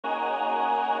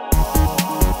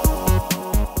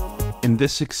In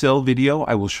this Excel video,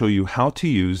 I will show you how to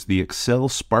use the Excel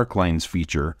Sparklines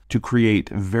feature to create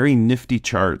very nifty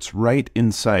charts right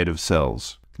inside of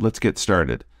cells. Let's get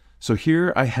started. So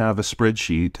here I have a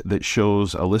spreadsheet that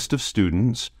shows a list of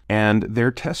students and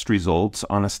their test results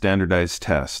on a standardized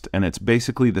test. And it's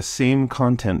basically the same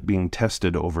content being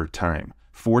tested over time,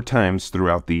 4 times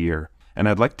throughout the year. And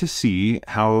I'd like to see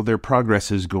how their progress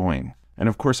is going. And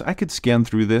of course, I could scan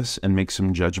through this and make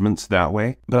some judgments that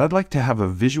way, but I'd like to have a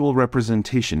visual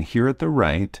representation here at the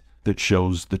right that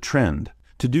shows the trend.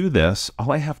 To do this,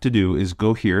 all I have to do is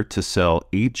go here to cell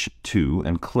H2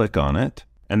 and click on it.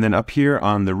 And then up here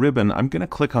on the ribbon, I'm going to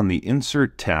click on the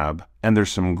Insert tab, and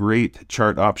there's some great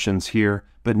chart options here.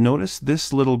 But notice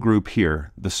this little group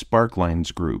here, the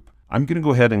Sparklines group. I'm going to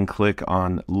go ahead and click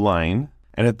on Line.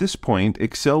 And at this point,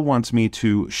 Excel wants me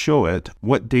to show it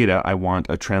what data I want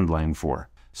a trend line for.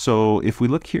 So if we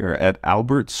look here at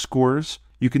Albert's scores,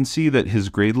 you can see that his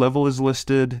grade level is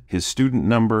listed, his student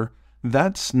number.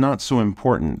 That's not so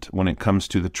important when it comes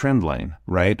to the trend line,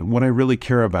 right? What I really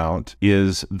care about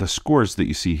is the scores that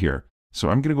you see here. So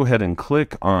I'm going to go ahead and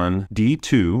click on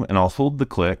D2, and I'll hold the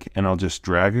click, and I'll just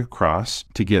drag across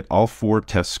to get all 4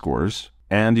 test scores.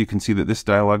 And you can see that this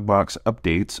dialog box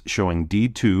updates showing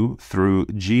D2 through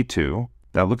G2.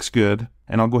 That looks good.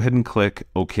 And I'll go ahead and click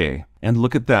OK. And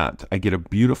look at that. I get a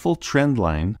beautiful trend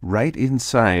line right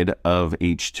inside of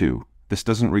H2. This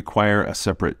doesn't require a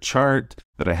separate chart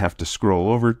that I have to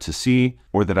scroll over to see,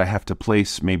 or that I have to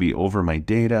place maybe over my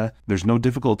data. There's no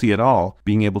difficulty at all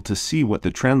being able to see what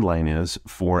the trend line is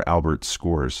for Albert's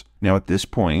scores. Now at this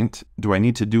point, do I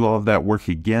need to do all of that work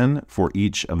again for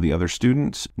each of the other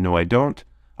students? No, I don't.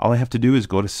 All I have to do is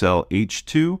go to cell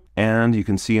H2, and you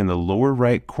can see in the lower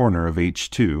right corner of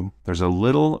H2, there's a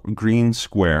little green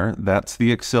square. That's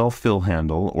the Excel fill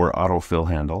handle or autofill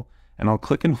handle. And I'll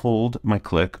click and hold my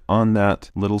click on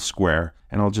that little square,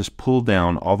 and I'll just pull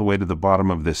down all the way to the bottom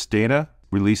of this data,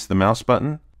 release the mouse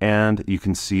button, and you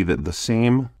can see that the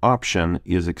same option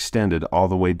is extended all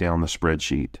the way down the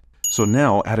spreadsheet. So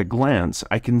now at a glance,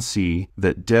 I can see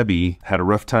that Debbie had a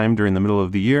rough time during the middle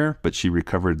of the year, but she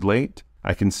recovered late.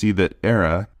 I can see that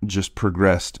Era just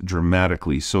progressed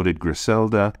dramatically. So did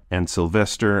Griselda and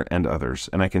Sylvester and others.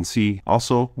 And I can see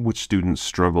also which students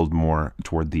struggled more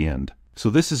toward the end. So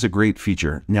this is a great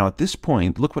feature. Now at this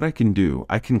point, look what I can do.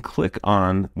 I can click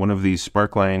on one of these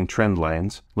Sparkline trend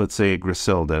lines, let's say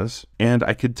Griselda's, and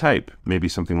I could type maybe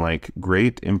something like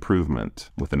great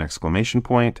improvement with an exclamation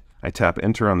point. I tap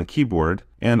enter on the keyboard,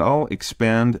 and I'll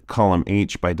expand column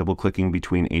H by double clicking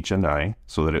between H and I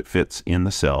so that it fits in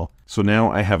the cell. So now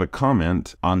I have a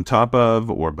comment on top of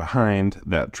or behind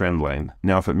that trend line.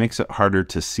 Now if it makes it harder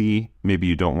to see, maybe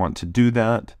you don't want to do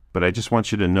that. But I just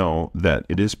want you to know that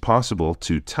it is possible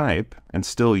to type and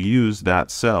still use that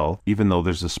cell even though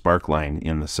there's a sparkline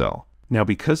in the cell. Now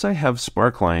because I have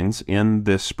sparklines in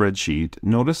this spreadsheet,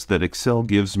 notice that Excel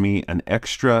gives me an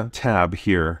extra tab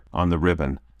here on the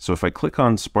ribbon. So if I click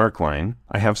on Sparkline,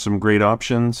 I have some great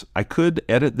options. I could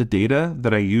edit the data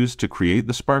that I used to create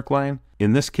the sparkline.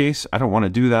 In this case, I don't want to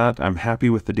do that. I'm happy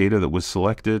with the data that was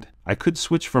selected. I could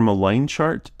switch from a line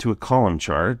chart to a column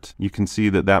chart. You can see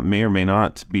that that may or may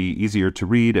not be easier to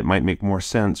read. It might make more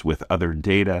sense with other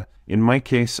data. In my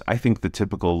case, I think the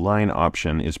typical line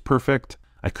option is perfect.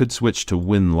 I could switch to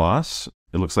win-loss.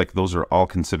 It looks like those are all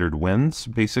considered wins,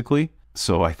 basically.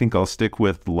 So I think I'll stick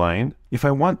with line. If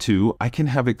I want to, I can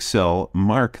have Excel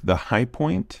mark the high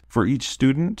point for each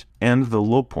student and the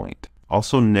low point.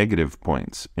 Also negative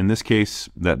points. In this case,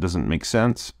 that doesn't make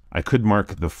sense. I could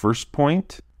mark the first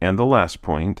point and the last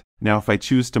point. Now, if I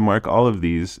choose to mark all of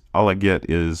these, all I get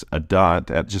is a dot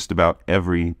at just about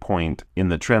every point in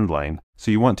the trend line.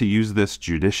 So you want to use this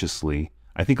judiciously.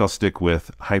 I think I'll stick with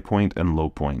high point and low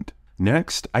point.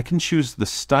 Next, I can choose the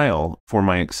style for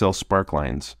my Excel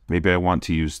sparklines. Maybe I want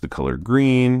to use the color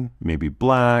green, maybe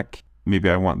black. Maybe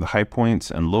I want the high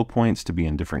points and low points to be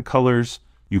in different colors.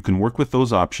 You can work with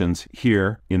those options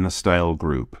here in the style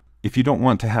group. If you don't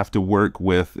want to have to work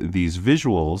with these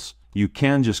visuals, you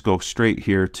can just go straight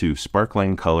here to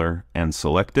sparkline color and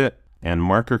select it, and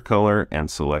marker color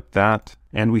and select that.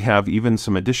 And we have even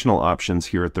some additional options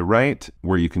here at the right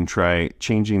where you can try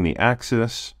changing the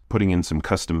axis, putting in some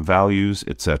custom values,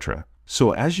 etc.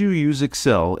 So as you use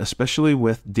Excel, especially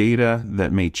with data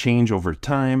that may change over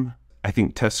time, I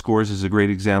think test scores is a great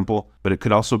example, but it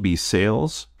could also be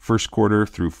sales, first quarter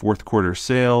through fourth quarter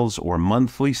sales or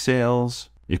monthly sales.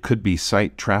 It could be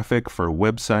site traffic for a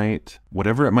website,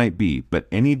 whatever it might be, but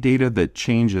any data that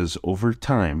changes over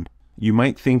time, you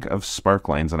might think of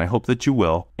Sparklines, and I hope that you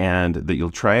will, and that you'll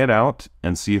try it out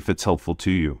and see if it's helpful to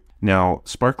you. Now,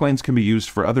 Sparklines can be used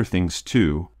for other things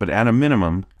too, but at a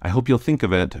minimum, I hope you'll think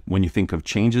of it when you think of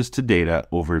changes to data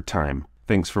over time.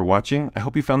 Thanks for watching. I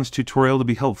hope you found this tutorial to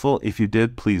be helpful. If you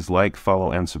did, please like,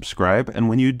 follow, and subscribe. And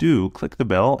when you do, click the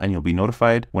bell and you'll be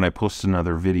notified when I post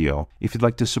another video. If you'd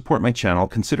like to support my channel,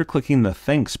 consider clicking the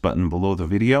thanks button below the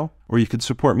video, or you could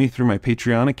support me through my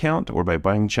Patreon account or by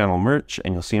buying channel merch,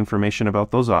 and you'll see information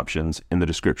about those options in the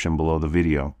description below the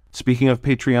video. Speaking of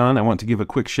Patreon, I want to give a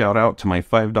quick shout out to my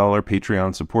 $5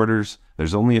 Patreon supporters.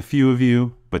 There's only a few of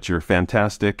you, but you're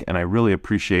fantastic, and I really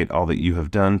appreciate all that you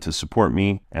have done to support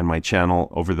me and my channel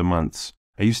over the months.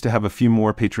 I used to have a few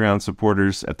more Patreon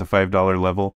supporters at the $5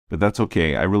 level, but that's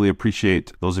okay. I really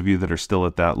appreciate those of you that are still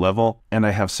at that level, and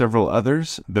I have several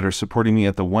others that are supporting me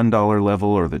at the $1 level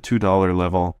or the $2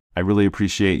 level. I really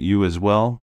appreciate you as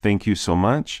well. Thank you so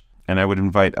much. And I would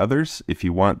invite others, if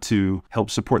you want to help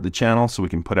support the channel so we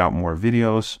can put out more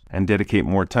videos and dedicate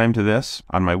more time to this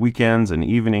on my weekends and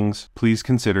evenings, please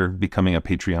consider becoming a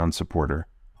Patreon supporter.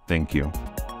 Thank you.